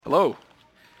Hello.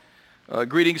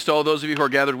 Greetings to all those of you who are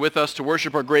gathered with us to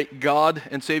worship our great God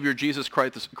and Savior Jesus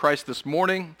Christ this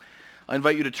morning. I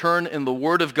invite you to turn in the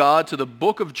Word of God to the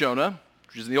book of Jonah,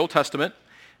 which is in the Old Testament,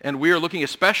 and we are looking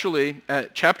especially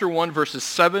at chapter 1, verses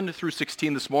 7 through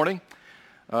 16 this morning.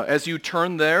 As you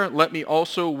turn there, let me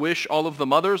also wish all of the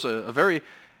mothers a very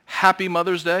happy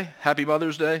Mother's Day. Happy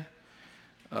Mother's Day.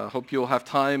 Hope you'll have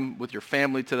time with your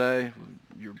family today.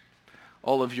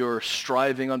 All of your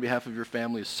striving on behalf of your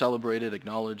family is celebrated,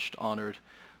 acknowledged, honored.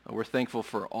 We're thankful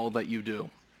for all that you do.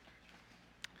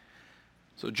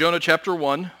 So Jonah chapter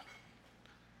 1,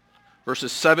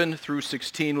 verses 7 through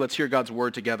 16, let's hear God's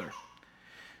word together.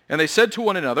 And they said to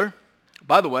one another,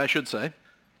 by the way, I should say,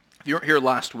 if you weren't here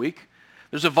last week,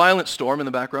 there's a violent storm in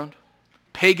the background.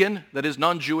 Pagan, that is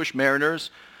non-Jewish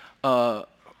mariners, are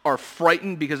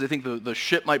frightened because they think the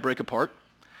ship might break apart.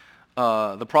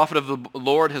 The prophet of the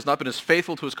Lord has not been as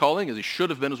faithful to his calling as he should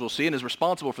have been, as we'll see, and is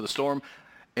responsible for the storm.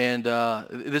 And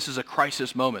this is a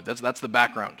crisis moment. That's the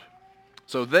background.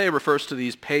 So they refers to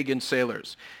these pagan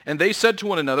sailors. And they said to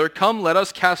one another, "Come, let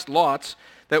us cast lots,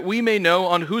 that we may know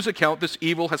on whose account this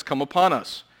evil has come upon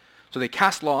us." So they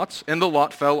cast lots, and the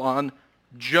lot fell on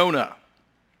Jonah.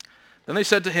 Then they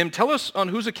said to him, "Tell us on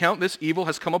whose account this evil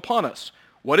has come upon us.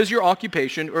 What is your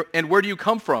occupation, and where do you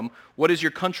come from? What is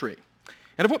your country?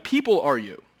 And of what people are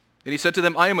you?" And he said to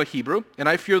them, "I am a Hebrew, and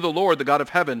I fear the Lord, the God of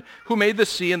heaven, who made the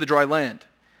sea and the dry land."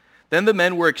 Then the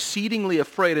men were exceedingly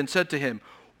afraid and said to him,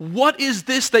 "What is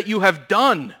this that you have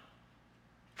done?"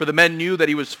 For the men knew that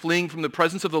he was fleeing from the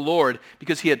presence of the Lord,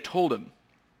 because he had told them.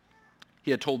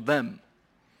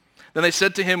 Then they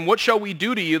said to him, "What shall we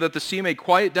do to you that the sea may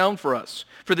quiet down for us?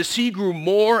 For the sea grew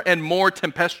more and more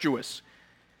tempestuous."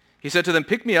 He said to them,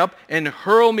 "Pick me up and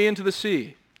hurl me into the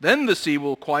sea. Then the sea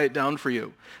will quiet down for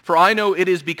you. For I know it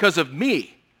is because of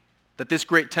me that this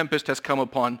great tempest has come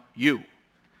upon you."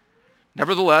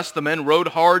 Nevertheless, the men rowed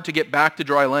hard to get back to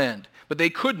dry land, but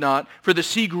they could not, for the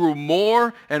sea grew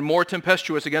more and more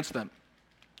tempestuous against them.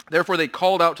 Therefore they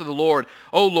called out to the Lord,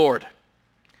 "O Lord,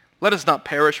 let us not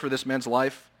perish for this man's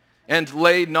life, and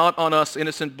lay not on us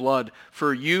innocent blood,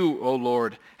 for you, O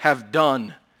Lord, have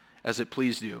done as it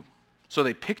pleased you." So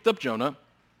they picked up Jonah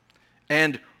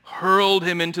and hurled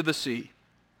him into the sea,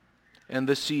 and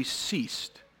the sea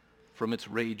ceased from its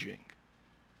raging.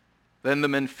 Then the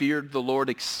men feared the Lord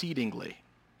exceedingly,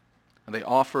 and they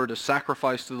offered a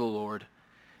sacrifice to the Lord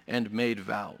and made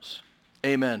vows.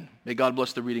 Amen. May God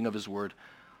bless the reading of his word.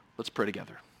 Let's pray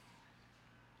together.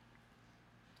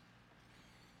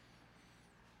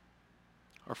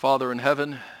 Our Father in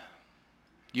heaven,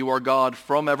 you are God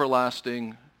from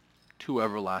everlasting to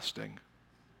everlasting.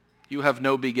 You have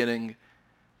no beginning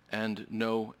and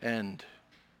no end.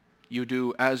 You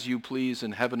do as you please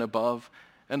in heaven above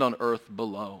and on earth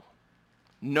below.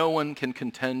 No one can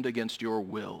contend against your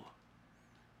will.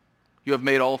 You have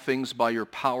made all things by your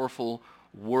powerful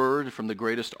word, from the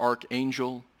greatest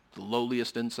archangel to the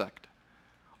lowliest insect.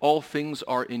 All things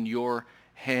are in your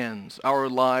hands. Our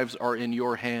lives are in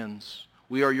your hands.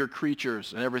 We are your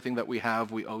creatures, and everything that we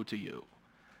have we owe to you.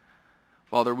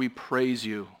 Father, we praise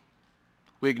you.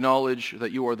 We acknowledge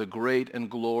that you are the great and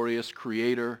glorious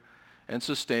creator and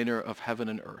sustainer of heaven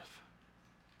and earth.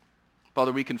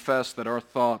 Father, we confess that our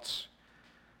thoughts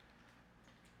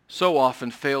so often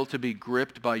fail to be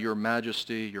gripped by your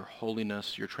majesty, your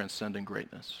holiness, your transcendent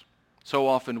greatness. So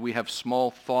often we have small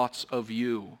thoughts of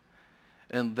you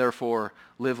and therefore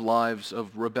live lives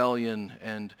of rebellion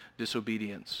and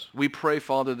disobedience. We pray,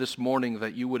 Father, this morning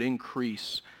that you would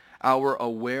increase our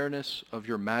awareness of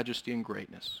your majesty and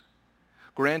greatness.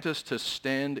 Grant us to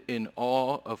stand in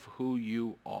awe of who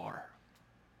you are.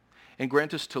 And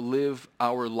grant us to live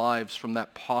our lives from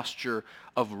that posture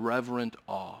of reverent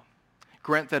awe.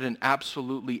 Grant that in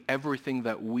absolutely everything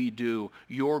that we do,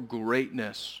 your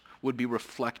greatness would be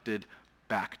reflected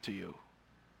back to you.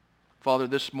 Father,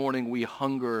 this morning we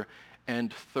hunger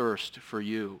and thirst for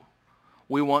you.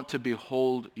 We want to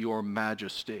behold your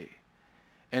majesty.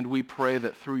 And we pray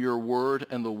that through your word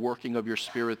and the working of your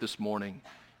Spirit this morning,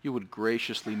 you would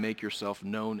graciously make yourself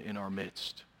known in our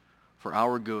midst for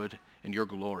our good and your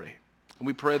glory. And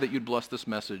we pray that you'd bless this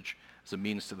message as a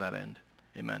means to that end.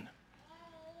 Amen.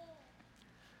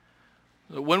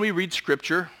 When we read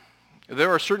Scripture, there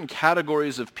are certain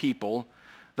categories of people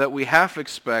that we half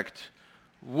expect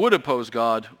would oppose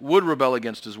God, would rebel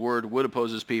against his word, would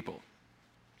oppose his people.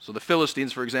 So the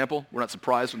Philistines, for example, we're not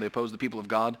surprised when they oppose the people of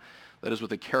God. That is what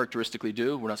they characteristically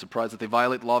do. We're not surprised that they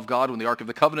violate the law of God when the Ark of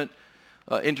the Covenant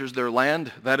enters their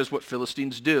land. That is what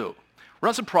Philistines do. We're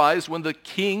not surprised when the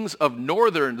kings of the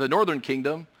northern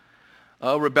kingdom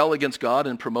rebel against God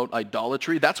and promote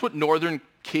idolatry. That's what northern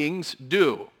kings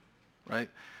do. right?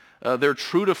 They're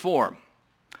true to form.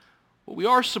 What we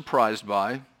are surprised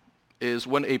by is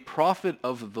when a prophet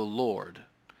of the Lord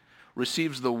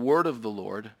receives the word of the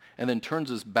Lord and then turns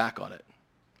his back on it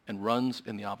and runs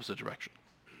in the opposite direction.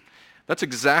 That's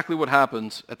exactly what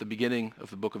happens at the beginning of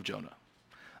the book of Jonah.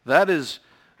 That is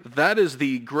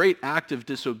the great act of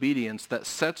disobedience that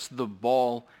sets the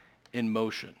ball in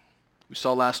motion. We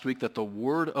saw last week that the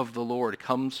word of the Lord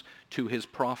comes to his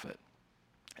prophet.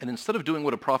 And instead of doing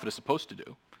what a prophet is supposed to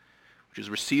do, which is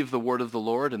receive the word of the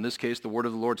Lord, in this case the word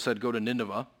of the Lord said go to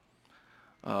Nineveh,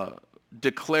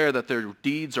 declare that their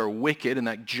deeds are wicked and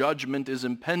that judgment is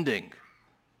impending.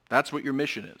 That's what your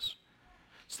mission is.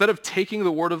 Instead of taking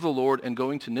the word of the Lord and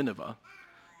going to Nineveh,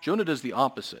 Jonah does the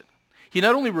opposite. He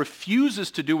not only refuses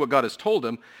to do what God has told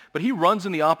him, but he runs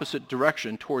in the opposite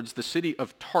direction towards the city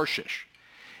of Tarshish.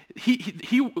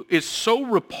 He is so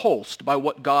repulsed by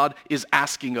what God is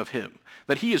asking of him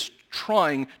that he is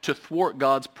trying to thwart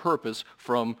God's purpose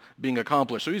from being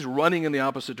accomplished. So he's running in the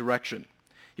opposite direction.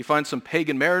 He finds some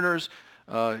pagan mariners,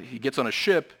 he gets on a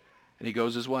ship, and he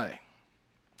goes his way.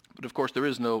 But of course there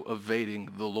is no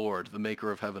evading the Lord, the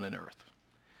maker of heaven and earth.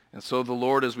 And so the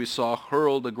Lord, as we saw,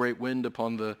 hurled a great wind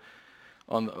upon the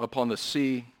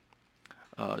sea.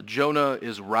 Jonah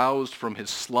is roused from his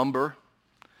slumber.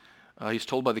 He's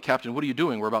told by the captain, what are you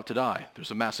doing? We're about to die.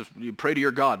 You pray to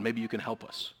your God. Maybe you can help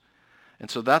us. And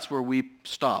so that's where we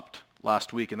stopped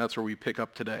last week, and that's where we pick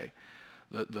up today.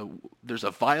 There's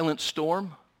a violent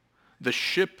storm. The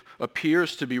ship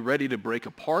appears to be ready to break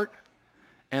apart,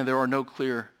 and there are no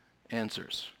clear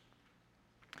answers.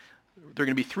 There are going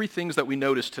to be three things that we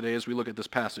notice today as we look at this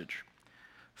passage.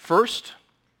 First,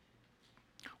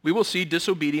 we will see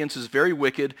disobedience is very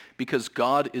wicked because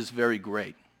God is very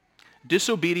great.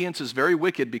 Disobedience is very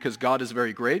wicked because God is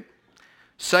very great.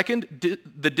 Second,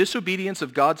 the disobedience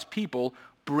of God's people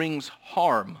brings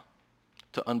harm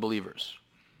to unbelievers.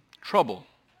 Trouble,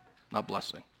 not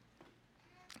blessing.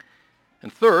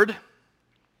 And third,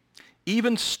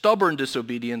 even stubborn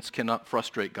disobedience cannot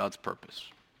frustrate God's purpose.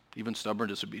 Even stubborn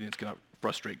disobedience cannot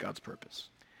frustrate God's purpose.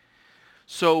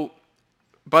 So,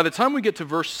 by the time we get to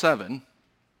verse 7,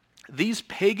 these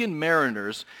pagan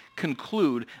mariners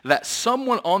conclude that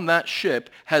someone on that ship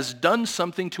has done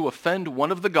something to offend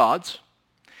one of the gods,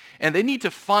 and they need to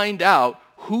find out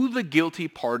who the guilty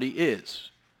party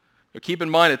is. Now, keep in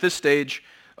mind at this stage,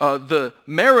 the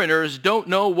mariners don't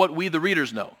know what we the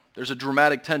readers know. There's a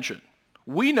dramatic tension.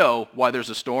 We know why there's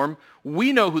a storm.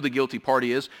 We know who the guilty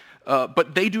party is,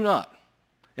 but they do not.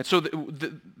 And so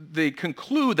they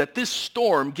conclude that this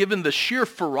storm, given the sheer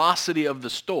ferocity of the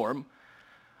storm,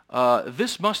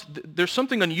 there's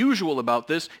something unusual about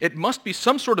this. It must be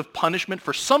some sort of punishment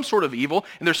for some sort of evil,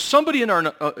 and there's somebody in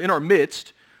our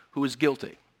midst who is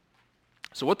guilty.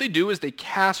 So what they do is they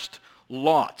cast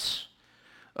lots.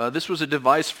 This was a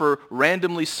device for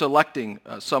randomly selecting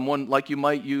someone, like you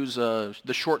might use the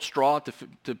short straw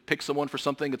to pick someone for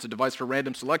something. It's a device for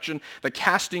random selection. The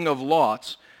casting of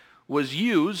lots was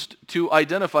used to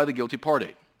identify the guilty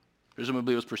party.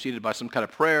 Presumably it was preceded by some kind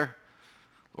of prayer.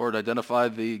 Lord, identify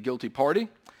the guilty party.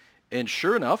 And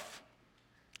sure enough,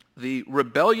 the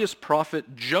rebellious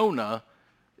prophet Jonah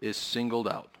is singled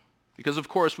out. Because of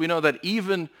course we know that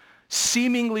even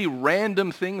seemingly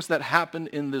random things that happen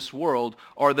in this world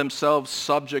are themselves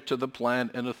subject to the plan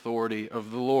and authority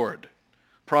of the Lord.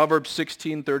 Proverbs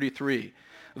 16:33,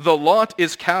 the lot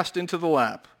is cast into the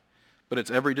lap, but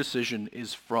its every decision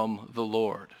is from the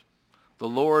Lord. The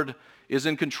Lord is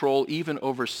in control even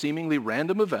over seemingly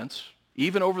random events,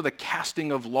 even over the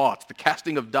casting of lots, the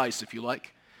casting of dice, if you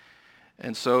like.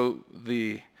 And so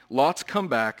the lots come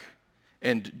back,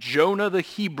 and Jonah the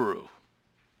Hebrew,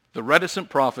 the reticent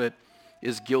prophet,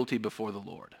 is guilty before the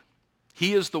Lord.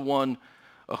 He is the one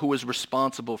who is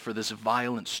responsible for this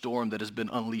violent storm that has been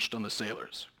unleashed on the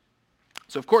sailors.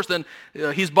 So of course then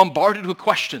he's bombarded with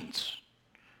questions.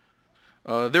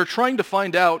 They're trying to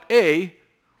find out, A,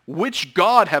 which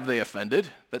God have they offended?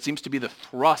 That seems to be the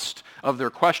thrust of their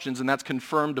questions, and that's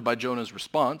confirmed by Jonah's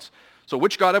response. So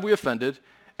which God have we offended,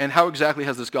 and how exactly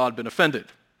has this God been offended?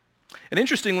 And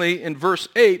interestingly, in verse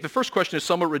 8, the first question is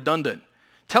somewhat redundant.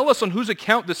 Tell us on whose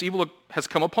account this evil has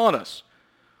come upon us.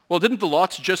 Well, didn't the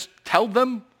lots just tell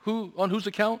them on whose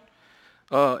account?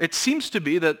 It seems to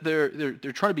be that they're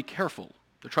trying to be careful.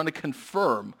 They're trying to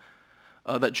confirm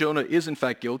that Jonah is in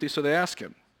fact guilty, so they ask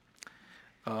him.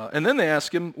 And then they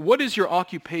ask him, what is your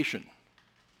occupation?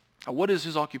 What is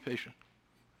his occupation?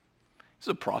 He's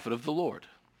a prophet of the Lord.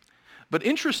 But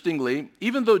interestingly,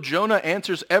 even though Jonah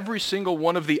answers every single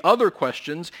one of the other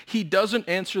questions, he doesn't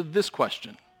answer this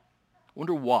question. I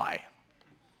wonder why.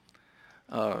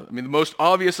 The most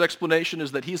obvious explanation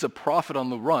is that he's a prophet on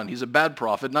the run. He's a bad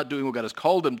prophet, not doing what God has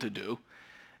called him to do.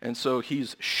 And so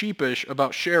he's sheepish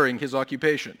about sharing his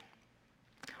occupation.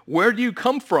 Where do you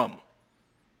come from?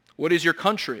 What is your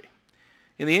country?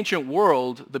 In the ancient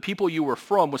world, the people you were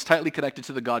from was tightly connected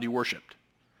to the God you worshipped.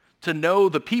 To know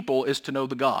the people is to know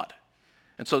the God.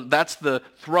 And so that's the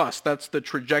thrust, that's the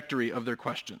trajectory of their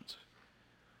questions.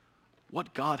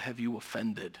 What God have you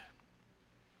offended?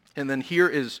 And then here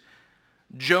is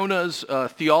Jonah's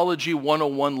Theology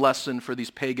 101 lesson for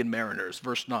these pagan mariners.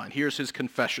 Verse 9, here's his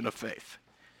confession of faith.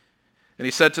 And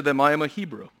he said to them, I am a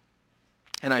Hebrew,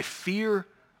 and I fear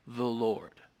the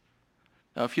Lord.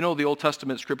 Now, if you know the Old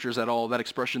Testament scriptures at all, that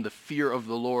expression, the fear of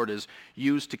the Lord, is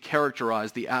used to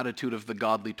characterize the attitude of the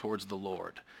godly towards the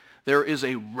Lord. There is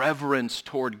a reverence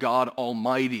toward God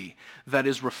Almighty that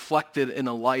is reflected in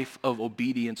a life of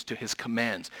obedience to his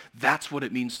commands. That's what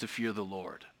it means to fear the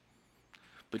Lord.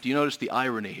 But do you notice the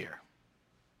irony here?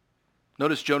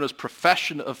 Notice Jonah's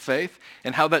profession of faith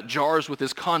and how that jars with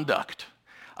his conduct.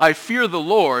 I fear the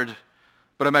Lord,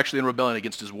 but I'm actually in rebellion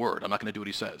against his word. I'm not going to do what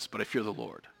he says, but I fear the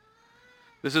Lord.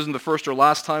 This isn't the first or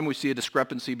last time we see a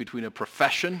discrepancy between a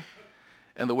profession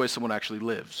and the way someone actually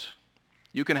lives.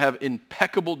 You can have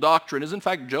impeccable doctrine, as in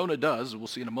fact Jonah does, we'll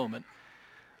see in a moment.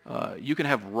 You can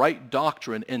have right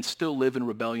doctrine and still live in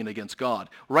rebellion against God.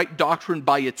 Right doctrine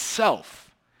by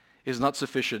itself is not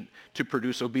sufficient to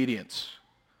produce obedience.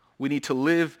 We need to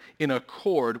live in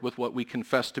accord with what we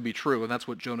confess to be true, and that's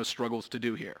what Jonah struggles to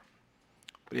do here.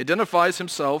 But he identifies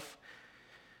himself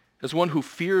as one who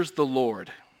fears the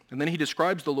Lord, and then he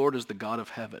describes the Lord as the God of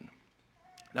heaven.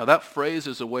 Now that phrase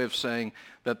is a way of saying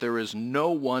that there is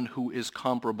no one who is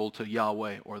comparable to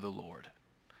Yahweh or the Lord.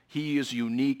 He is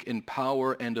unique in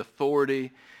power and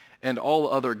authority, and all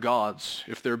other gods,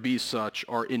 if there be such,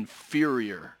 are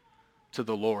inferior to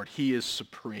the Lord. He is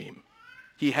supreme.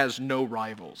 He has no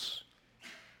rivals.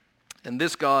 And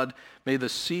this God made the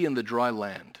sea and the dry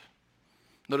land.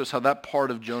 Notice how that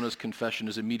part of Jonah's confession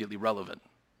is immediately relevant.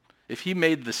 If he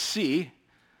made the sea,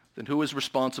 then who is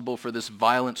responsible for this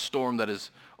violent storm that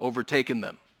has overtaken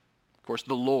them? Of course,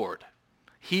 the Lord.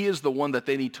 He is the one that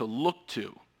they need to look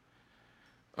to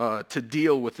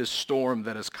deal with this storm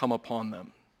that has come upon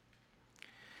them.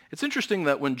 It's interesting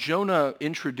that when Jonah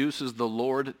introduces the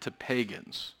Lord to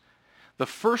pagans, the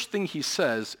first thing he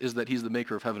says is that he's the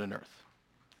maker of heaven and earth.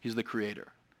 He's the creator.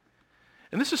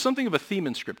 And this is something of a theme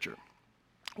in Scripture.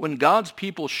 When God's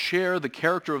people share the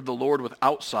character of the Lord with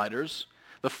outsiders,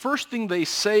 the first thing they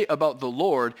say about the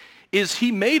Lord is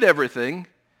he made everything,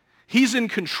 he's in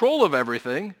control of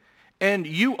everything, and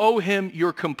you owe him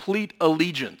your complete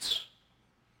allegiance.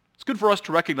 It's good for us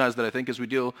to recognize that, I think, as we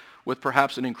deal with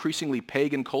perhaps an increasingly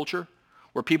pagan culture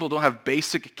where people don't have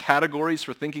basic categories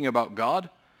for thinking about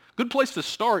God. Good place to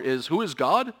start is, who is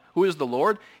God? Who is the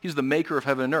Lord? He's the maker of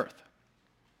heaven and earth.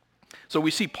 So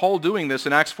we see Paul doing this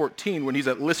in Acts 14 when he's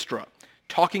at Lystra,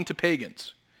 talking to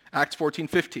pagans. Acts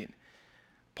 14:15.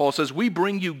 Paul says, we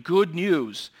bring you good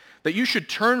news that you should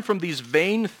turn from these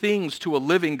vain things to a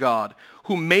living God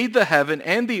who made the heaven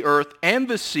and the earth and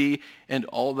the sea and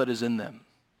all that is in them.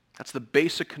 That's the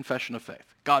basic confession of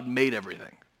faith. God made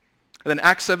everything. And then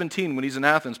Acts 17, when he's in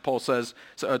Athens, Paul says,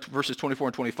 verses 24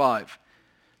 and 25,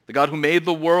 the God who made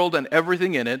the world and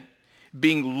everything in it,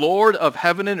 being Lord of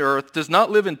heaven and earth, does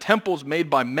not live in temples made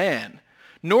by man,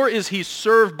 nor is he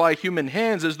served by human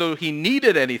hands as though he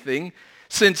needed anything,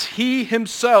 since he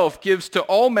himself gives to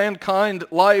all mankind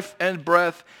life and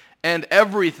breath and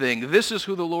everything. This is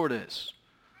who the Lord is.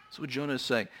 That's what Jonah is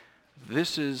saying.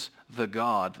 This is the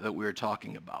God that we're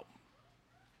talking about.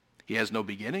 He has no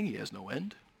beginning. He has no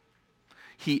end.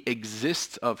 He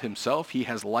exists of himself. He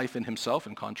has life in himself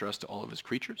in contrast to all of his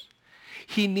creatures.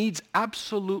 He needs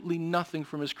absolutely nothing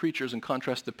from his creatures in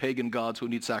contrast to pagan gods who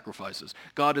need sacrifices.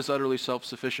 God is utterly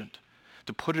self-sufficient.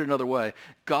 To put it another way,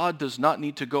 God does not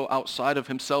need to go outside of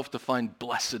himself to find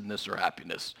blessedness or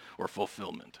happiness or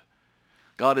fulfillment.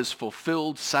 God is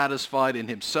fulfilled, satisfied in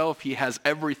himself. He has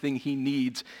everything he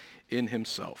needs in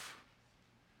himself.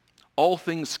 All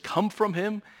things come from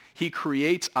him. He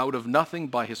creates out of nothing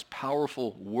by his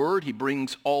powerful word. He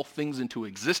brings all things into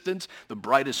existence. The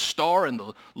brightest star and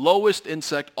the lowest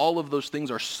insect, all of those things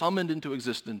are summoned into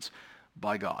existence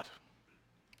by God.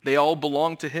 They all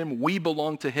belong to him. We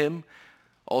belong to him.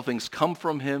 All things come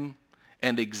from him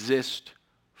and exist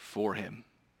for him.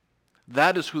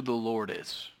 That is who the Lord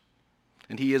is.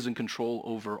 And he is in control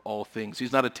over all things.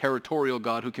 He's not a territorial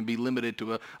God who can be limited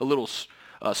to a little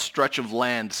stretch of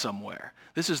land somewhere.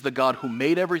 This is the God who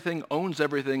made everything, owns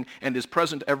everything, and is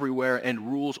present everywhere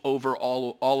and rules over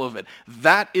all of it.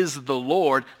 That is the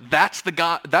Lord. That's the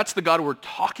God we're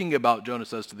talking about, Jonah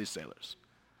says to these sailors.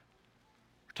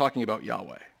 We're talking about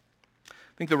Yahweh. I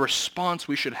think the response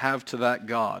we should have to that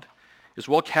God is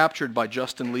well captured by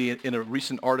Justin Lee in a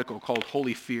recent article called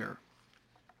Holy Fear.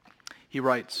 He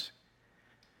writes,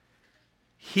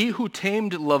 "He who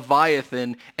tamed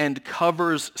Leviathan and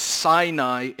covers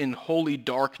Sinai in holy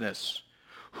darkness,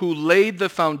 who laid the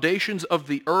foundations of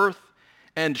the earth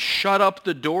and shut up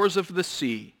the doors of the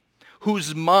sea,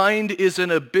 whose mind is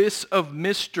an abyss of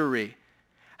mystery,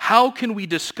 how can we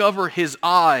discover his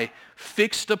eye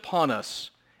fixed upon us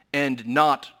and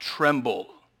not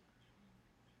tremble?"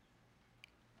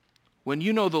 When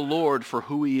you know the Lord for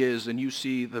who he is and you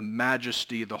see the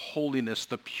majesty, the holiness,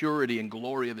 the purity and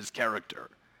glory of his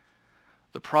character,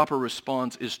 the proper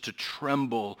response is to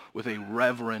tremble with a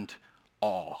reverent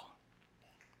awe.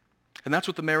 And that's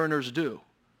what the mariners do.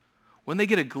 When they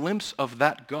get a glimpse of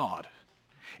that God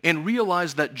and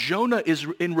realize that Jonah is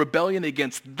in rebellion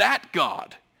against that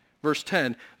God, verse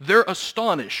 10, they're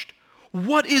astonished.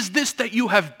 "What is this that you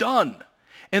have done?"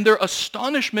 And their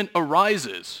astonishment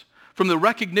arises from the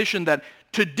recognition that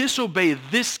to disobey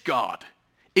this God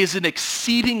is an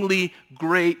exceedingly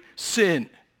great sin.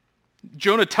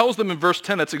 Jonah tells them in verse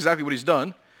 10 that's exactly what he's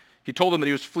done. He told them that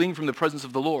he was fleeing from the presence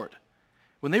of the Lord.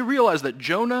 When they realize that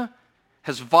Jonah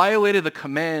has violated the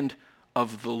command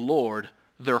of the Lord,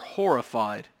 they're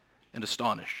horrified and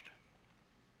astonished.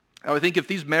 Now, I think if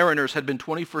these mariners had been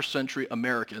 21st century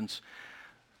Americans,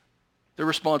 their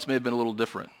response may have been a little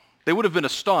different. They would have been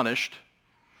astonished,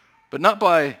 but not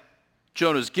by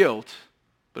Jonah's guilt,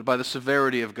 but by the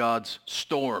severity of God's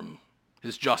storm,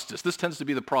 his justice. This tends to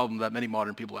be the problem that many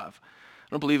modern people have. I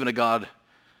don't believe in a God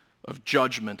of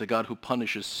judgment, a God who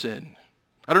punishes sin.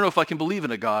 I don't know if I can believe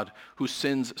in a God who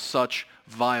sends such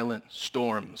violent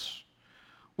storms.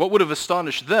 What would have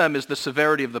astonished them is the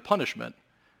severity of the punishment,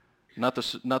 not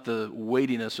the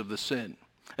weightiness of the sin.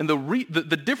 And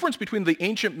the difference between the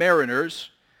ancient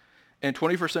mariners and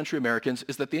 21st century Americans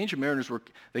is that the ancient mariners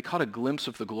they caught a glimpse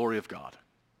of the glory of God.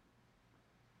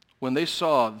 When they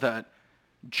saw that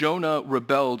Jonah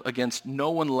rebelled against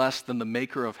no one less than the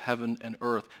maker of heaven and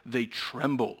earth, they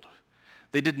trembled.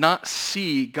 They did not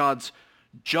see God's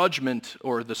judgment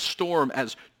or the storm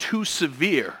as too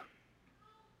severe.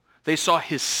 They saw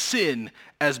his sin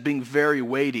as being very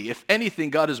weighty. If anything,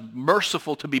 God is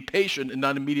merciful to be patient and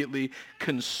not immediately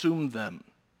consume them.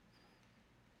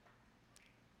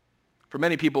 For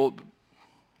many people,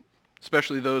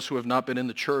 especially those who have not been in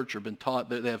the church or been taught,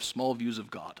 they have small views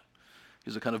of God.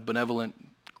 He's a kind of benevolent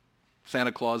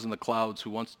Santa Claus in the clouds who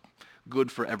wants good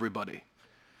for everybody.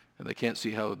 And they can't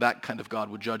see how that kind of God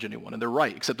would judge anyone. And they're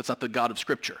right, except it's not the God of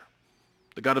Scripture.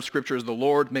 The God of Scripture is the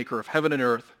Lord, maker of heaven and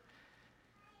earth.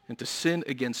 And to sin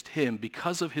against him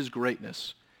because of his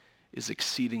greatness is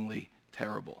exceedingly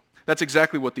terrible. That's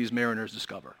exactly what these mariners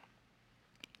discover.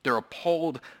 They're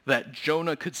appalled that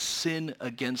Jonah could sin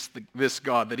against this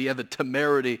God, that he had the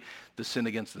temerity to sin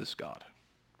against this God.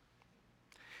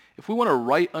 If we want a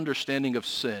right understanding of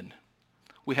sin,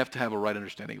 we have to have a right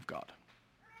understanding of God.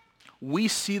 We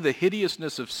see the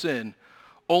hideousness of sin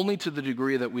only to the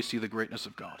degree that we see the greatness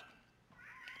of God.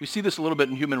 We see this a little bit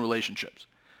in human relationships.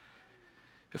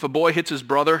 If a boy hits his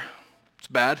brother, it's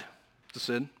bad, it's a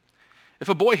sin. If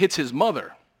a boy hits his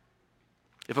mother,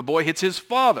 if a boy hits his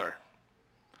father,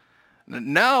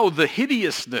 now the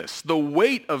hideousness, the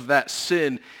weight of that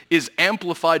sin is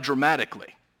amplified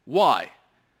dramatically. Why?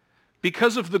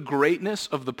 Because of the greatness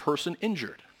of the person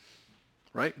injured.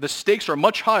 Right? The stakes are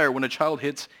much higher when a child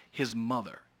hits his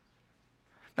mother.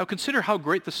 Now consider how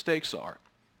great the stakes are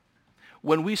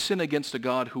when we sin against a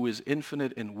God who is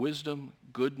infinite in wisdom,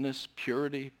 goodness,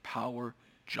 purity, power,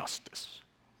 justice.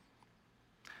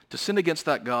 To sin against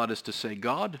that God is to say,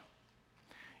 God,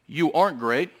 you aren't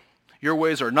great, your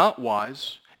ways are not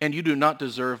wise, and you do not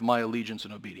deserve my allegiance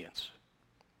and obedience.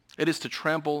 It is to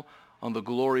trample on the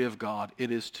glory of God.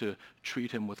 It is to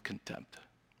treat him with contempt.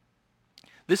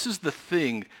 This is the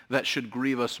thing that should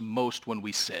grieve us most when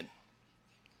we sin.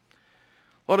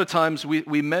 A lot of times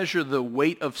we measure the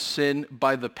weight of sin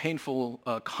by the painful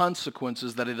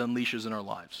consequences that it unleashes in our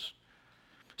lives.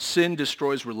 Sin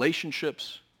destroys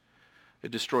relationships.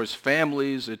 It destroys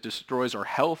families. It destroys our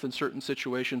health in certain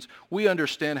situations. We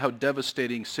understand how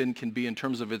devastating sin can be in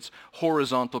terms of its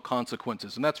horizontal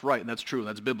consequences. And that's right, and that's true, and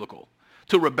that's biblical.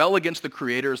 To rebel against the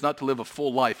Creator is not to live a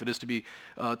full life. It is to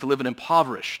live an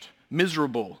impoverished,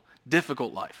 miserable,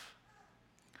 difficult life.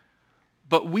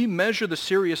 But we measure the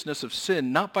seriousness of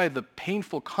sin not by the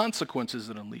painful consequences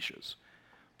it unleashes,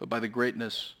 but by the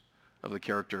greatness of the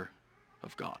character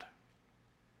of God.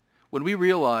 When we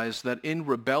realize that in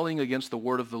rebelling against the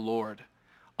word of the Lord,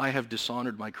 I have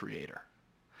dishonored my Creator,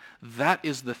 that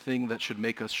is the thing that should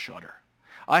make us shudder.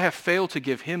 I have failed to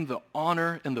give him the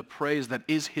honor and the praise that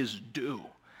is his due.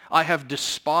 I have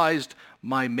despised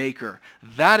my Maker.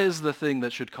 That is the thing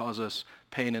that should cause us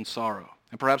pain and sorrow.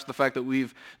 And perhaps the fact that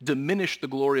we've diminished the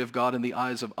glory of God in the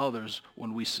eyes of others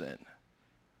when we sin.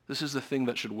 This is the thing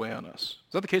that should weigh on us.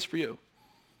 Is that the case for you?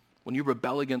 When you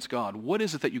rebel against God, what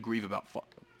is it that you grieve about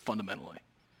fundamentally?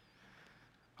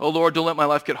 Oh Lord, don't let my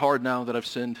life get hard now that I've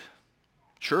sinned.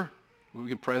 Sure, we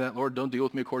can pray that. Lord, don't deal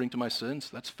with me according to my sins.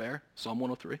 That's fair, Psalm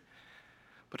 103.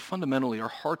 But fundamentally, our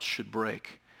hearts should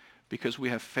break because we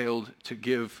have failed to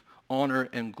give honor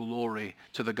and glory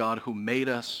to the God who made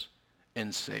us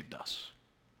and saved us.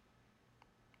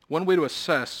 One way to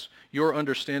assess your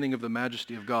understanding of the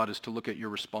majesty of God is to look at your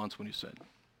response when you sin.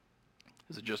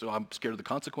 Is it just, oh, I'm scared of the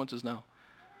consequences now?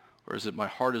 Or is it my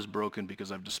heart is broken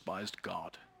because I've despised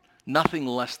God? Nothing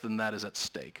less than that is at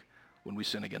stake when we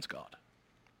sin against God.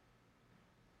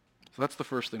 So that's the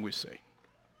first thing we see.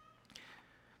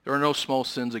 There are no small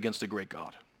sins against a great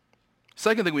God.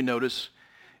 Second thing we notice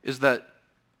is that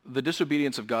the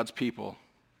disobedience of God's people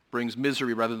brings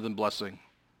misery rather than blessing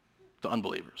to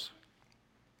unbelievers.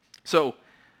 So,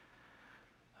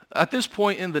 at this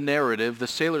point in the narrative, the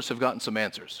sailors have gotten some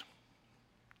answers.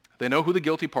 They know who the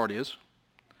guilty party is,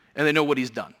 and they know what he's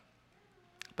done.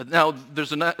 But now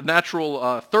there's a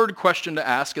natural third question to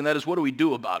ask, and that is, what do we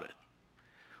do about it?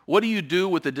 What do you do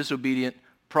with the disobedient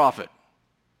prophet?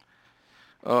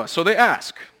 So they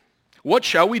ask, what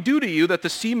shall we do to you that the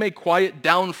sea may quiet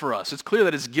down for us? It's clear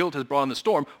that his guilt has brought on the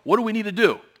storm. What do we need to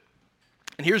do?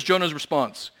 And here's Jonah's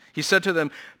response. He said to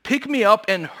them, pick me up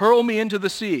and hurl me into the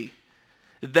sea.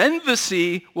 Then the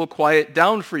sea will quiet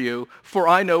down for you, for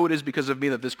I know it is because of me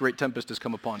that this great tempest has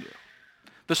come upon you.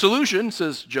 The solution,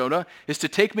 says Jonah, is to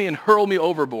take me and hurl me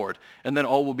overboard, and then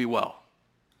all will be well.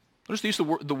 Notice they use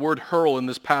the word hurl in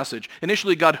this passage.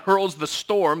 Initially, God hurls the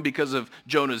storm because of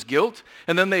Jonah's guilt,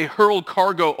 and then they hurl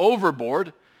cargo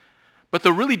overboard. But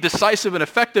the really decisive and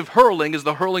effective hurling is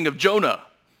the hurling of Jonah.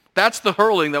 That's the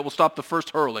hurling that will stop the first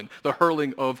hurling, the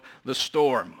hurling of the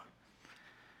storm.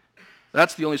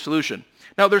 That's the only solution.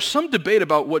 Now, there's some debate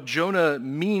about what Jonah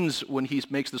means when he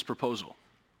makes this proposal.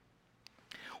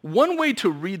 One way to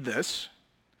read this,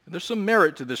 and there's some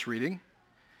merit to this reading,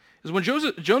 is when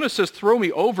Jonah says, throw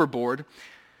me overboard,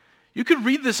 you could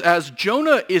read this as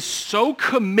Jonah is so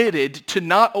committed to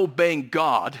not obeying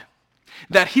God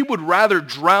that he would rather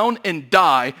drown and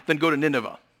die than go to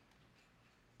Nineveh.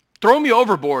 Throw me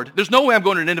overboard. There's no way I'm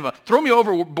going to Nineveh. Throw me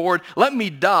overboard. Let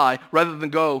me die rather than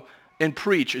go and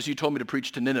preach as you told me to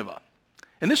preach to Nineveh.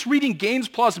 And this reading gains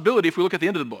plausibility if we look at the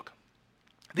end of the book.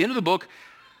 At the end of the book,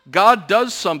 God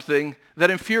does something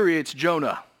that infuriates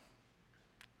Jonah.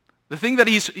 The thing that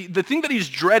he's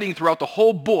dreading throughout the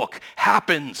whole book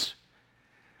happens.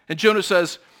 And Jonah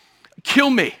says, kill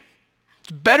me.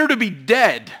 It's better to be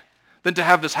dead than to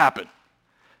have this happen.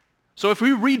 So if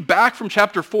we read back from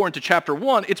chapter 4 into chapter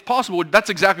 1, it's possible that's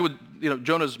exactly what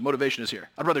Jonah's motivation is here.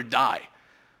 I'd rather die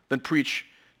than preach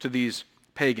to these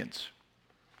pagans.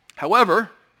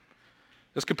 However,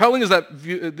 as compelling as that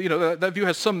view, that view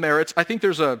has some merits, I think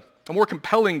there's a more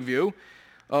compelling view.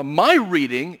 My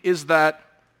reading is that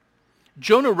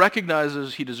Jonah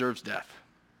recognizes he deserves death.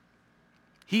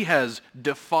 He has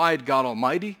defied God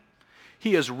Almighty.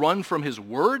 He has run from his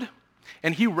word.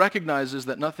 And he recognizes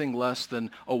that nothing less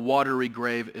than a watery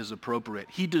grave is appropriate.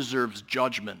 He deserves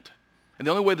judgment. And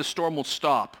the only way the storm will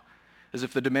stop is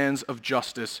if the demands of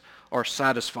justice are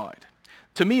satisfied.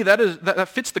 To me, that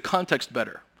fits the context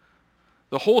better.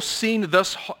 The whole scene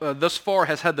thus far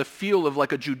has had the feel of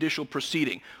like a judicial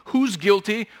proceeding. Who's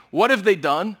guilty? What have they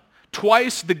done?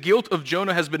 Twice the guilt of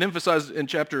Jonah has been emphasized in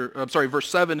verse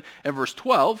 7 and verse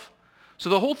 12. So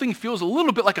the whole thing feels a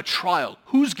little bit like a trial.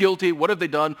 Who's guilty? What have they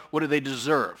done? What do they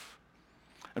deserve?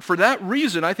 And for that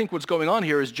reason, I think what's going on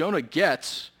here is Jonah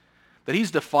gets that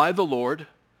he's defied the Lord,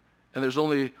 and there's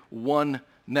only one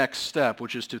next step,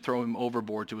 which is to throw him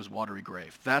overboard to his watery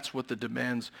grave. That's what the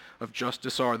demands of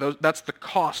justice are. That's the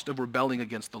cost of rebelling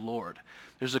against the Lord.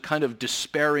 There's a kind of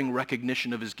despairing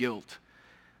recognition of his guilt.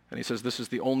 And he says this is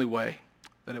the only way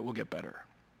that it will get better.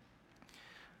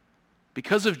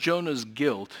 Because of Jonah's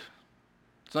guilt,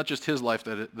 it's not just his life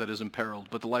that is imperiled,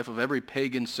 but the life of every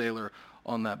pagan sailor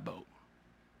on that boat.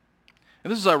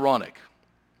 And this is ironic.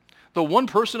 The one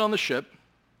person on the ship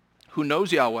who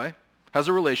knows Yahweh, has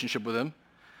a relationship with him,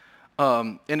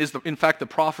 and is in fact the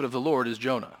prophet of the Lord is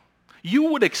Jonah. You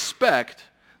would expect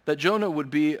that Jonah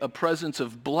would be a presence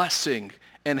of blessing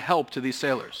and help to these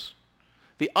sailors.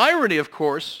 The irony, of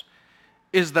course,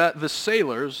 is that the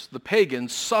sailors, the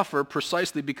pagans, suffer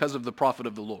precisely because of the prophet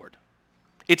of the Lord.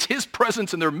 It's his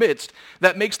presence in their midst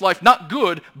that makes life not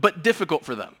good, but difficult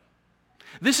for them.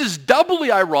 This is doubly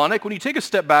ironic when you take a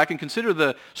step back and consider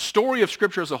the story of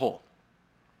Scripture as a whole.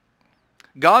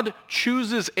 God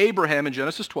chooses Abraham in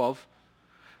Genesis 12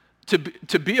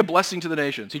 to be a blessing to the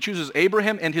nations. He chooses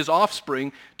Abraham and his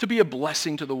offspring to be a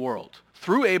blessing to the world.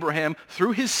 Through Abraham,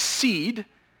 through his seed,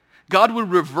 God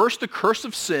would reverse the curse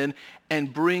of sin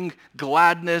and bring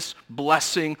gladness,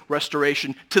 blessing,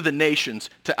 restoration to the nations,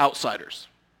 to outsiders.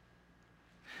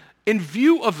 In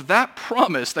view of that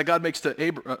promise that God makes to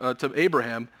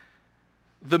Abraham,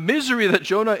 the misery that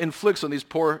Jonah inflicts on these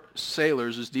poor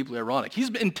sailors is deeply ironic. He's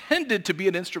intended to be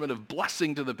an instrument of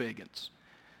blessing to the pagans.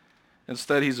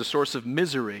 Instead, he's a source of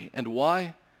misery. And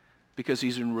why? Because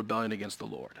he's in rebellion against the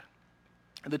Lord.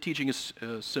 And the teaching is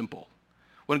simple.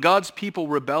 When God's people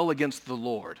rebel against the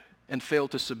Lord and fail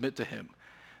to submit to him,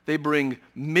 they bring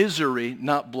misery,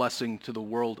 not blessing, to the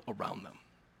world around them.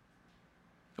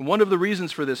 And one of the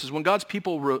reasons for this is when God's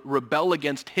people rebel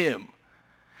against him,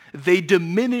 they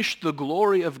diminish the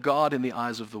glory of God in the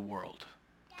eyes of the world.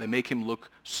 They make him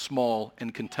look small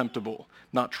and contemptible,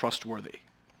 not trustworthy.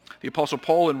 The Apostle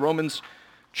Paul in Romans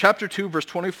chapter 2, verse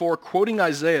 24, quoting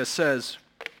Isaiah, says,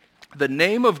 "The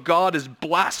name of God is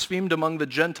blasphemed among the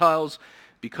Gentiles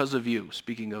because of you,"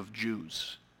 speaking of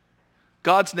Jews.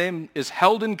 God's name is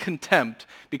held in contempt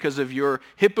because of your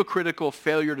hypocritical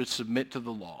failure to submit to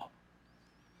the law.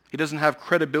 He doesn't have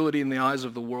credibility in the eyes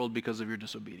of the world because of your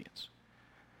disobedience.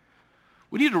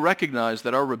 We need to recognize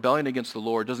that our rebellion against the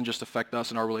Lord doesn't just affect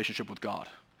us in our relationship with God.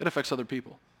 It affects other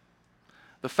people.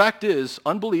 The fact is,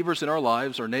 unbelievers in our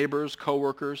lives, our neighbors,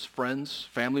 coworkers, friends,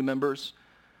 family members,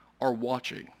 are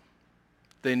watching.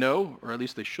 They know, or at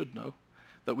least they should know,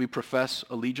 that we profess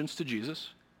allegiance to Jesus,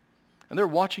 and they're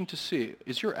watching to see,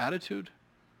 is your attitude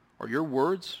or your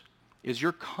words, is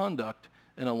your conduct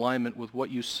in alignment with what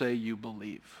you say you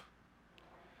believe?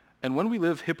 And when we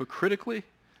live hypocritically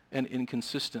and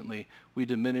inconsistently, we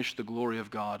diminish the glory of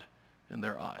God in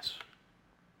their eyes.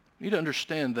 We need to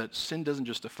understand that sin doesn't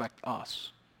just affect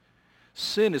us.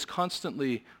 Sin is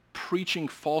constantly preaching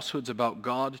falsehoods about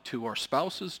God to our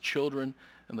spouses, children,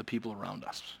 and the people around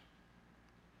us.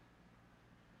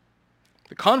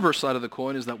 The converse side of the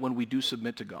coin is that when we do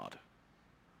submit to God,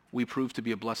 we prove to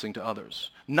be a blessing to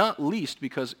others, not least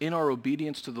because in our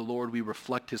obedience to the Lord, we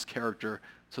reflect his character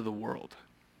to the world.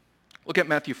 Look at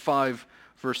Matthew 5,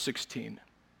 verse 16.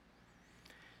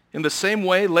 "In the same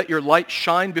way, let your light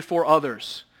shine before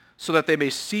others, so that they may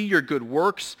see your good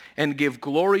works and give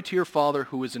glory to your Father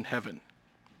who is in heaven."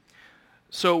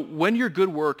 So when your good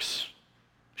works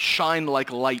shine like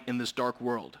light in this dark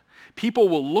world, people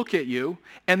will look at you,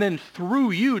 and then through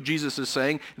you, Jesus is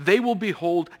saying, they will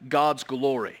behold God's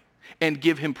glory and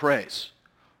give him praise.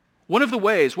 One of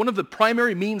the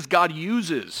primary means God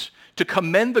uses to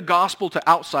commend the gospel to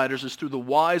outsiders is through the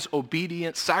wise,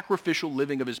 obedient, sacrificial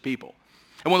living of his people.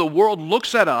 And when the world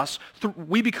looks at us,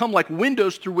 we become like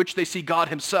windows through which they see God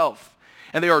himself,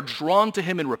 and they are drawn to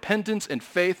him in repentance and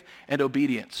faith and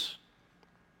obedience.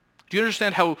 Do you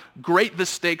understand how great the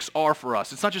stakes are for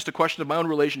us? It's not just a question of my own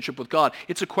relationship with God.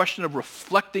 It's a question of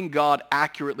reflecting God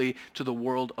accurately to the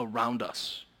world around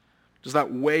us. Does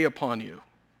that weigh upon you?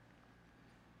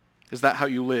 Is that how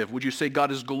you live? Would you say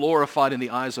God is glorified in the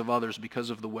eyes of others because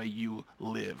of the way you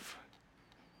live?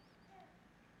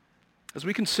 As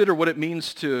we consider what it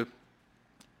means to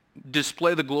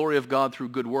display the glory of God through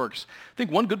good works, I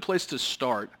think one good place to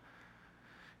start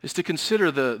is to consider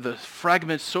the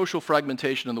social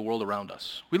fragmentation in the world around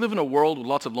us. We live in a world with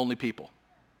lots of lonely people.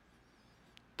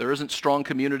 There isn't strong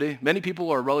community. Many people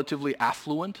are relatively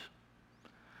affluent,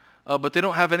 but they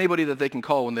don't have anybody that they can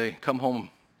call when they come home.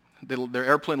 Their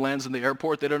airplane lands in the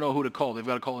airport. They don't know who to call. They've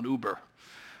got to call an Uber,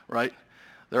 right?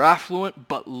 They're affluent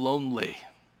but lonely.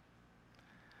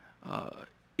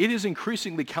 It is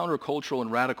increasingly countercultural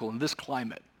and radical in this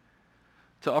climate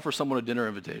to offer someone a dinner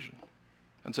invitation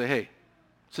and say, "Hey,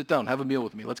 sit down, have a meal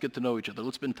with me. Let's get to know each other.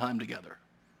 Let's spend time together."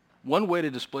 One way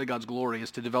to display God's glory is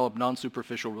to develop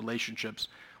non-superficial relationships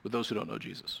with those who don't know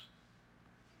Jesus.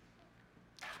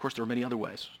 Of course, there are many other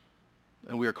ways,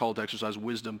 and we are called to exercise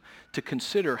wisdom to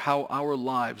consider how our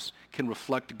lives can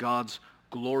reflect God's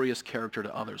glorious character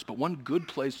to others. But one good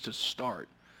place to start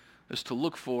is to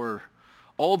look for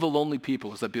all the lonely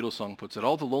people, as that Beatles song puts it,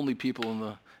 all the lonely people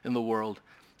in the world,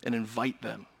 and invite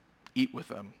them, eat with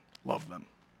them, love them.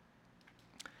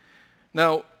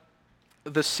 Now,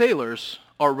 the sailors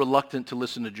are reluctant to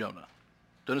listen to Jonah.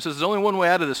 Jonah says, "There's only one way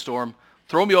out of this storm.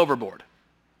 Throw me overboard."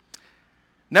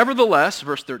 Nevertheless,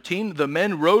 verse 13, the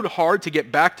men rowed hard to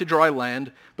get back to dry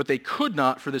land, but they could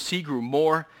not, for the sea grew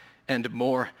more and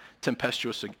more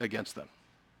tempestuous against them.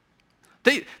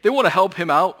 They want to help him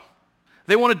out.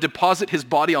 They want to deposit his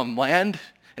body on land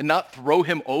and not throw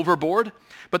him overboard.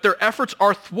 But their efforts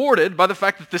are thwarted by the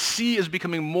fact that the sea is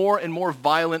becoming more and more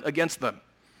violent against them.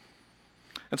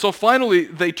 And so finally,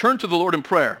 they turn to the Lord in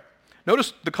prayer.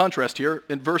 Notice the contrast here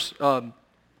in verse 4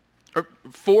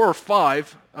 or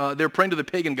 5. They're praying to the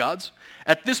pagan gods.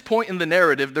 At this point in the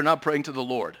narrative, they're not praying to the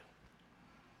Lord.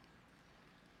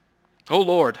 O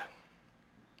Lord,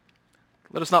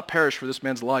 let us not perish for this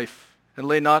man's life, and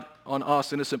lay not on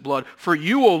us innocent blood. For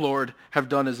you, O Lord, have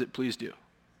done as it pleased you.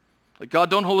 Like,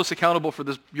 God, don't hold us accountable for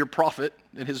this, your prophet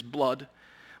and his blood,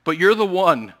 but you're the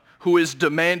one who is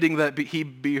demanding that he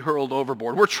be hurled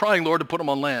overboard. We're trying, Lord, to put him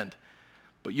on land,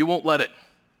 but you won't let it.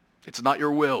 It's not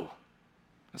your will.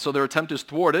 And so their attempt is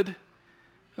thwarted. And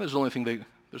there's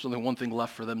only one thing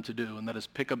left for them to do, and that is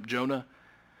pick up Jonah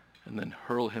and then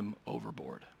hurl him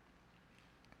overboard.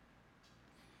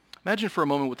 Imagine for a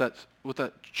moment what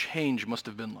that change must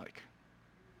have been like.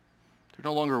 They're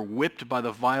no longer whipped by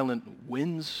the violent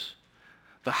winds.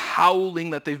 The howling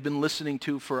that they've been listening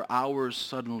to for hours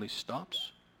suddenly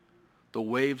stops. The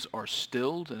waves are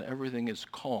stilled and everything is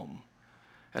calm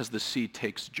as the sea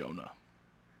takes Jonah.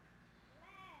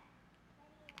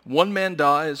 One man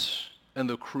dies and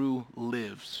the crew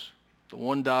lives. The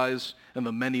one dies and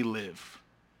the many live.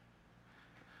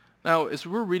 Now, as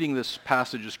we're reading this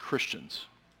passage as Christians,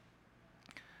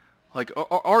 like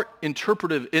our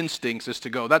interpretive instincts is to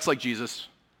go, that's like Jesus,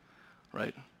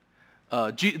 right?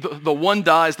 The one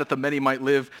dies that the many might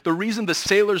live. The reason the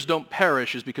sailors don't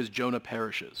perish is because Jonah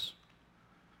perishes.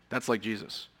 That's like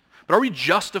Jesus. But are we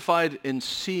justified in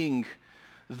seeing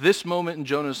this moment in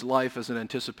Jonah's life as an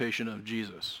anticipation of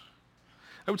Jesus?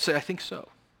 I would say I think so.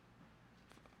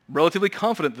 Relatively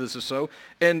confident that this is so.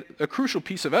 And a crucial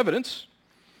piece of evidence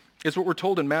is what we're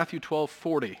told in Matthew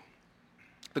 12:40.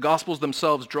 The Gospels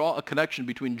themselves draw a connection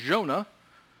between Jonah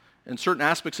and certain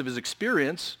aspects of his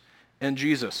experience and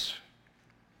Jesus.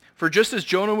 For just as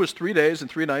Jonah was 3 days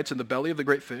and 3 nights in the belly of the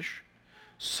great fish,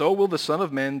 so will the Son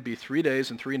of Man be 3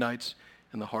 days and 3 nights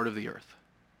in the heart of the earth.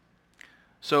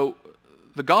 So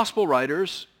the Gospel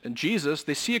writers and Jesus,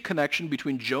 they see a connection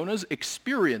between Jonah's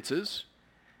experiences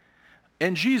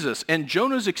and Jesus. And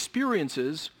Jonah's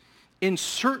experiences in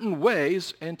certain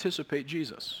ways anticipate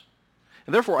Jesus.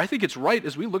 And therefore, I think it's right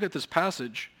as we look at this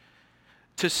passage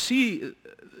to see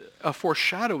a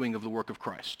foreshadowing of the work of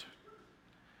Christ.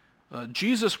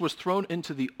 Jesus was thrown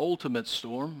into the ultimate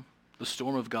storm, the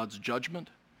storm of God's judgment,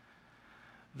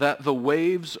 that the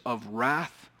waves of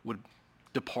wrath would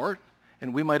depart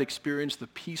and we might experience the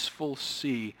peaceful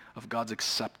sea of God's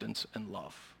acceptance and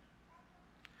love.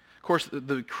 Of course,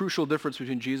 the crucial difference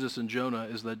between Jesus and Jonah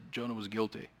is that Jonah was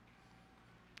guilty.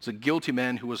 It's a guilty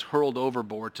man who was hurled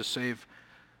overboard to save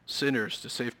sinners, to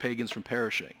save pagans from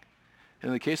perishing. And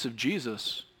in the case of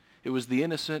Jesus, it was the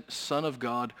innocent Son of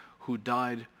God who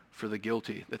died for the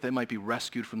guilty, that they might be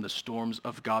rescued from the storms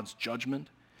of God's judgment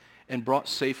and brought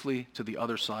safely to the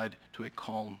other side to a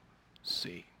calm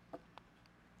sea.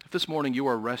 If this morning you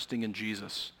are resting in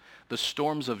Jesus, the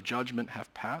storms of judgment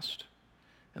have passed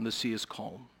and the sea is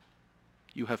calm.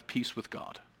 You have peace with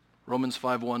God. Romans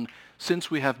 5:1, since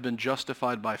we have been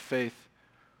justified by faith,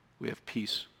 we have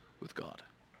peace with God.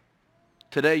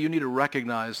 Today you need to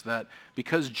recognize that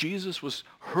because Jesus was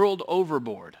hurled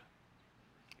overboard,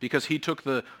 because he took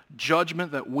the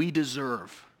judgment that we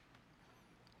deserve,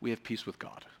 we have peace with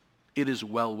God. It is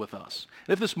well with us.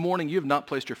 And if this morning you have not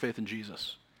placed your faith in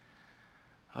Jesus,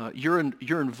 you're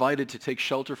invited to take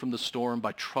shelter from the storm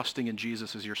by trusting in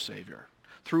Jesus as your Savior.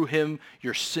 Through him,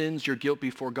 your sins, your guilt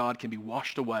before God can be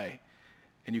washed away,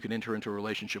 and you can enter into a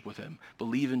relationship with him.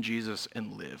 Believe in Jesus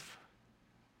and live.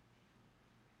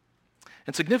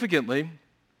 And significantly,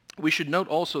 we should note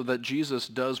also that Jesus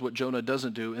does what Jonah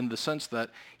doesn't do in the sense that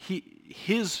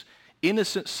his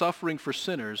innocent suffering for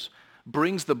sinners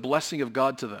brings the blessing of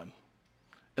God to them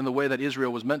in the way that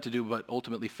Israel was meant to do but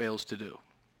ultimately fails to do.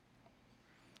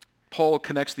 Paul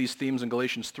connects these themes in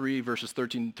Galatians 3, verses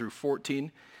 13 through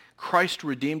 14. Christ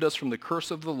redeemed us from the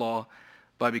curse of the law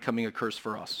by becoming a curse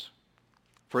for us.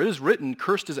 For it is written,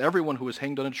 cursed is everyone who is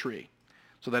hanged on a tree,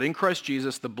 so that in Christ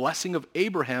Jesus the blessing of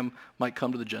Abraham might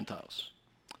come to the Gentiles.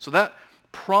 So that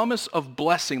promise of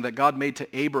blessing that God made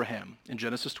to Abraham in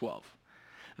Genesis 12,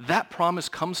 that promise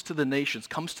comes to the nations,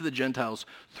 comes to the Gentiles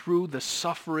through the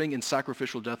suffering and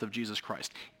sacrificial death of Jesus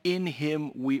Christ. In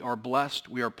him we are blessed,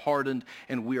 we are pardoned,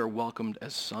 and we are welcomed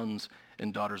as sons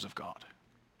and daughters of God.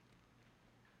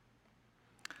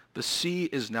 The sea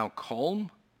is now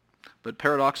calm, But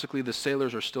paradoxically, the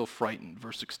sailors are still frightened,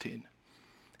 verse 16.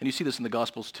 And you see this in the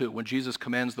Gospels too. When Jesus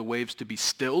commands the waves to be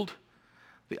stilled,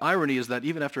 the irony is that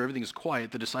even after everything is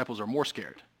quiet, the disciples are more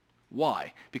scared.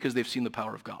 Why? Because they've seen the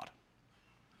power of God.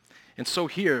 And so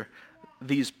here,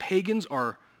 these pagans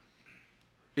are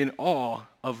in awe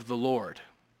of the Lord.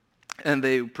 And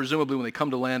they, presumably, when they come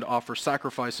to land, offer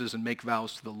sacrifices and make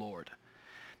vows to the Lord.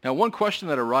 Now, one question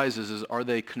that arises is, are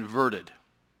they converted?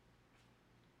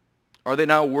 Are they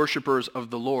now worshipers of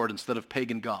the Lord instead of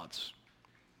pagan gods?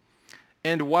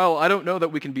 And while I don't know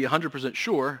that we can be 100%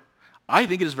 sure, I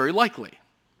think it is very likely.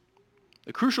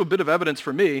 A crucial bit of evidence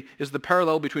for me is the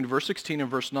parallel between verse 16 and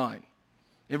verse 9.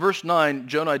 In verse 9,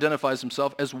 Jonah identifies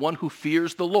himself as one who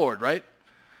fears the Lord, right?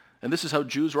 And this is how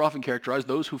Jews are often characterized,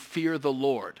 those who fear the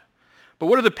Lord. But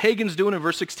what are the pagans doing in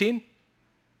verse 16?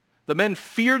 The men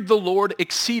feared the Lord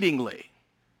exceedingly.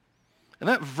 And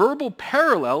that verbal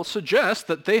parallel suggests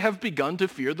that they have begun to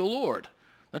fear the Lord.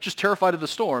 Not just terrified of the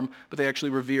storm, but they actually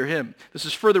revere him. This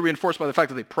is further reinforced by the fact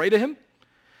that they pray to him.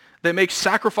 They make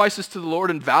sacrifices to the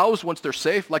Lord and vows once they're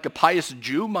safe, like a pious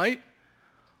Jew might.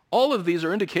 All of these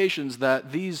are indications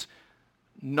that these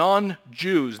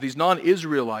non-Jews, these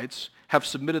non-Israelites, have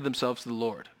submitted themselves to the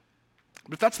Lord.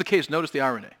 But if that's the case, notice the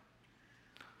irony.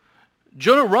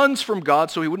 Jonah runs from God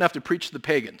so he wouldn't have to preach to the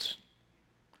pagans.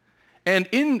 And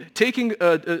in taking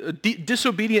a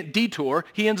disobedient detour,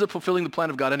 he ends up fulfilling the plan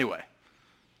of God anyway.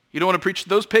 You don't want to preach to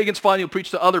those pagans, fine, you'll preach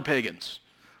to other pagans.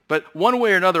 But one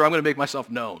way or another, I'm going to make myself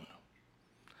known.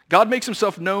 God makes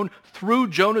himself known through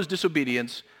Jonah's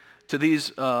disobedience to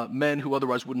these men who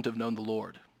otherwise wouldn't have known the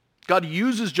Lord. God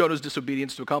uses Jonah's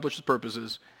disobedience to accomplish his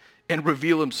purposes and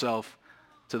reveal himself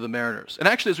to the mariners. And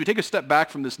actually, as we take a step back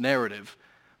from this narrative,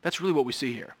 that's really what we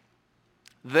see here.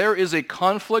 There is a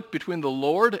conflict between the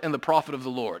Lord and the prophet of the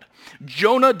Lord.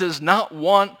 Jonah does not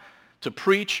want to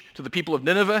preach to the people of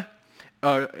Nineveh,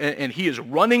 and he is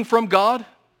running from God,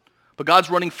 but God's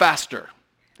running faster.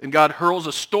 And God hurls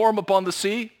a storm upon the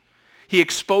sea. He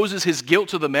exposes his guilt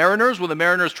to the mariners. When the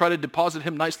mariners try to deposit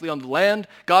him nicely on the land,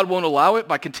 God won't allow it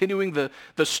by continuing the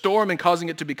storm and causing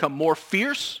it to become more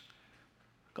fierce.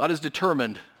 God is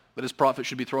determined that his prophet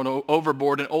should be thrown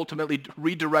overboard and ultimately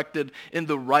redirected in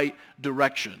the right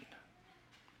direction.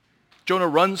 Jonah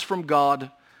runs from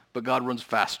God, but God runs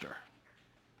faster.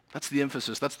 That's the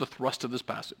emphasis. That's the thrust of this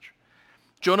passage.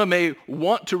 Jonah may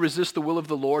want to resist the will of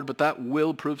the Lord, but that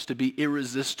will proves to be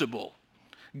irresistible.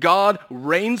 God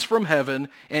reigns from heaven,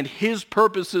 and his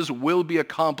purposes will be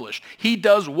accomplished. He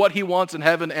does what he wants in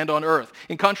heaven and on earth.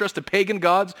 In contrast to pagan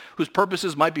gods, whose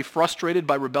purposes might be frustrated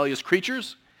by rebellious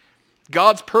creatures,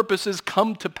 God's purposes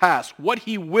come to pass. What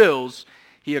he wills,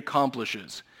 he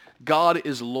accomplishes. God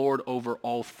is Lord over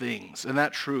all things, and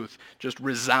that truth just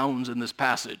resounds in this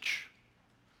passage.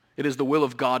 It is the will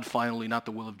of God, finally, not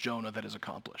the will of Jonah, that is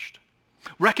accomplished.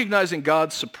 Recognizing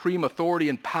God's supreme authority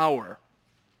and power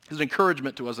is an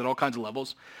encouragement to us at all kinds of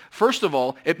levels. First of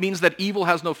all, it means that evil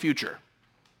has no future.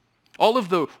 All of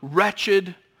the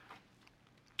wretched,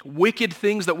 wicked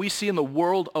things that we see in the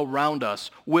world around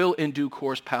us will in due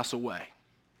course pass away.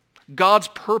 God's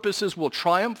purposes will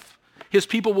triumph. His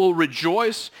people will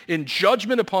rejoice in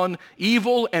judgment upon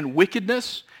evil and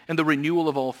wickedness and the renewal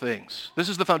of all things. This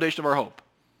is the foundation of our hope.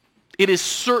 It is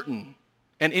certain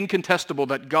and incontestable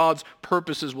that God's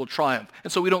purposes will triumph.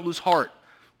 And so we don't lose heart.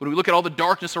 When we look at all the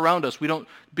darkness around us, we don't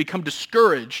become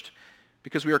discouraged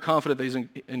because we are confident that he's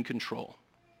in control.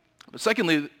 But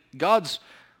secondly, God's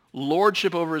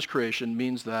lordship over his creation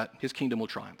means that his kingdom will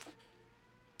triumph.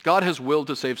 God has willed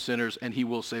to save sinners, and he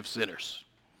will save sinners.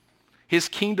 His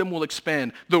kingdom will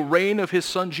expand. The reign of his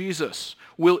son Jesus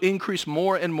will increase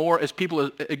more and more as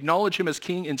people acknowledge him as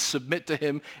king and submit to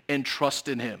him and trust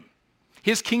in him.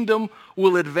 His kingdom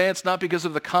will advance not because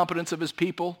of the competence of his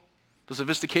people, the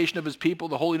sophistication of his people,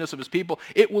 the holiness of his people.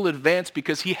 It will advance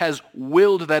because he has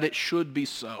willed that it should be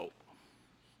so.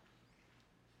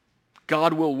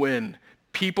 God will win.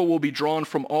 People will be drawn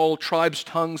from all tribes,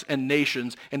 tongues, and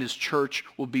nations, and his church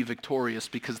will be victorious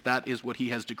because that is what he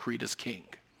has decreed as king.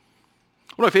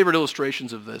 One of my favorite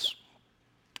illustrations of this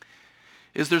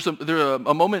is there's a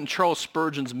moment in Charles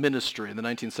Spurgeon's ministry in the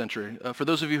 19th century. For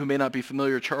those of you who may not be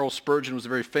familiar, Charles Spurgeon was a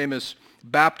very famous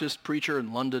Baptist preacher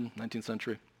in London, 19th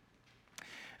century.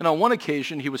 And on one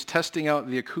occasion, he was testing out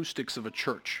the acoustics of a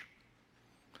church.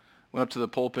 Went up to the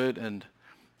pulpit and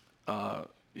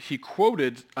he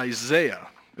quoted Isaiah.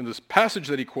 And this passage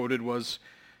that he quoted was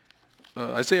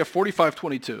Isaiah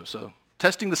 45:22. So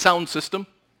testing the sound system.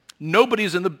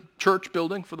 Nobody's in the church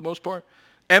building for the most part.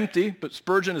 Empty, but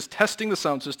Spurgeon is testing the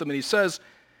sound system, and he says,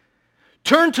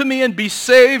 "Turn to me and be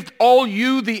saved, all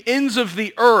you, the ends of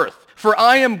the earth. For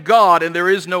I am God and there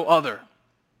is no other.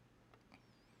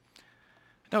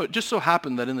 Now, it just so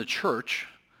happened that in the church,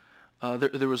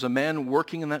 there was a man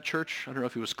working in that church. I don't know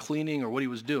if he was cleaning or what he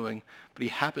was doing, but he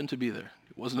happened to be there.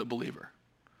 He wasn't a believer.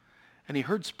 And he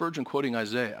heard Spurgeon quoting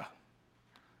Isaiah,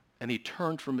 and he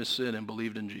turned from his sin and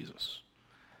believed in Jesus.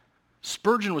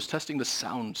 Spurgeon was testing the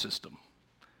sound system,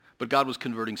 but God was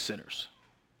converting sinners.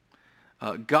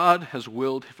 God has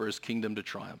willed for his kingdom to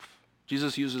triumph.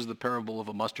 Jesus uses the parable of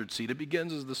a mustard seed. It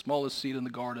begins as the smallest seed in the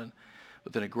garden,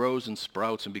 but then it grows and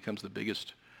sprouts and becomes the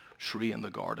biggest tree in the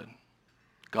garden.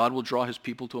 God will draw his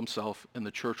people to himself, and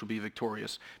the church will be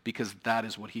victorious because that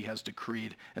is what he has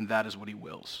decreed, and that is what he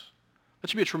wills. That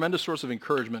should be a tremendous source of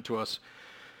encouragement to us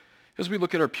as we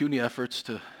look at our puny efforts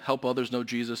to help others know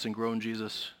Jesus and grow in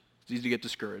Jesus. It's easy to get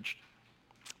discouraged.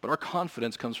 But our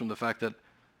confidence comes from the fact that,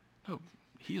 no,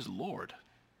 he is Lord.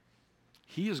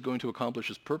 He is going to accomplish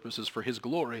his purposes for his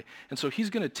glory. And so he's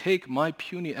going to take my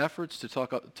puny efforts to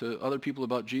talk to other people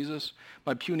about Jesus,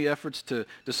 my puny efforts to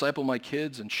disciple my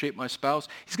kids and shape my spouse.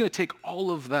 He's going to take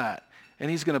all of that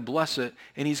and he's going to bless it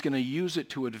and he's going to use it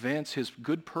to advance his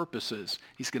good purposes.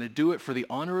 He's going to do it for the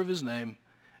honor of his name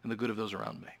and the good of those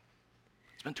around me.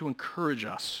 It's meant to encourage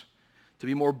us to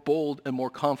be more bold and more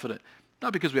confident,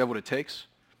 not because we have what it takes,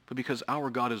 but because our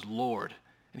God is Lord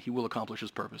and he will accomplish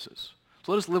his purposes.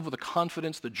 So let us live with the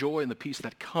confidence, the joy, and the peace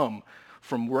that come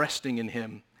from resting in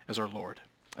him as our Lord.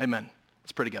 Amen.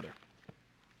 Let's pray together.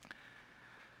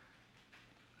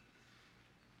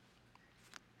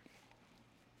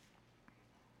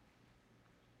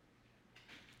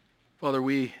 Father,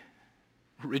 we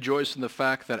rejoice in the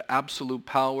fact that absolute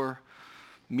power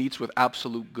meets with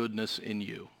absolute goodness in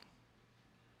you.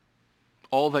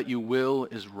 All that you will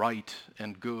is right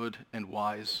and good and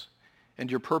wise. And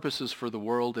your purposes for the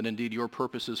world, and indeed your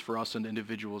purposes for us and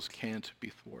individuals, can't be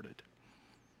thwarted.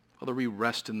 Father, we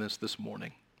rest in this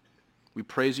morning. We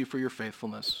praise you for your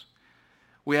faithfulness.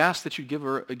 We ask that you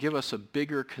give us a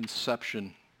bigger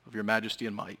conception of your majesty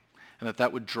and might, and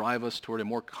that would drive us toward a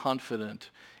more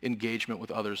confident engagement with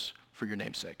others for your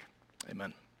name's sake.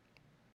 Amen.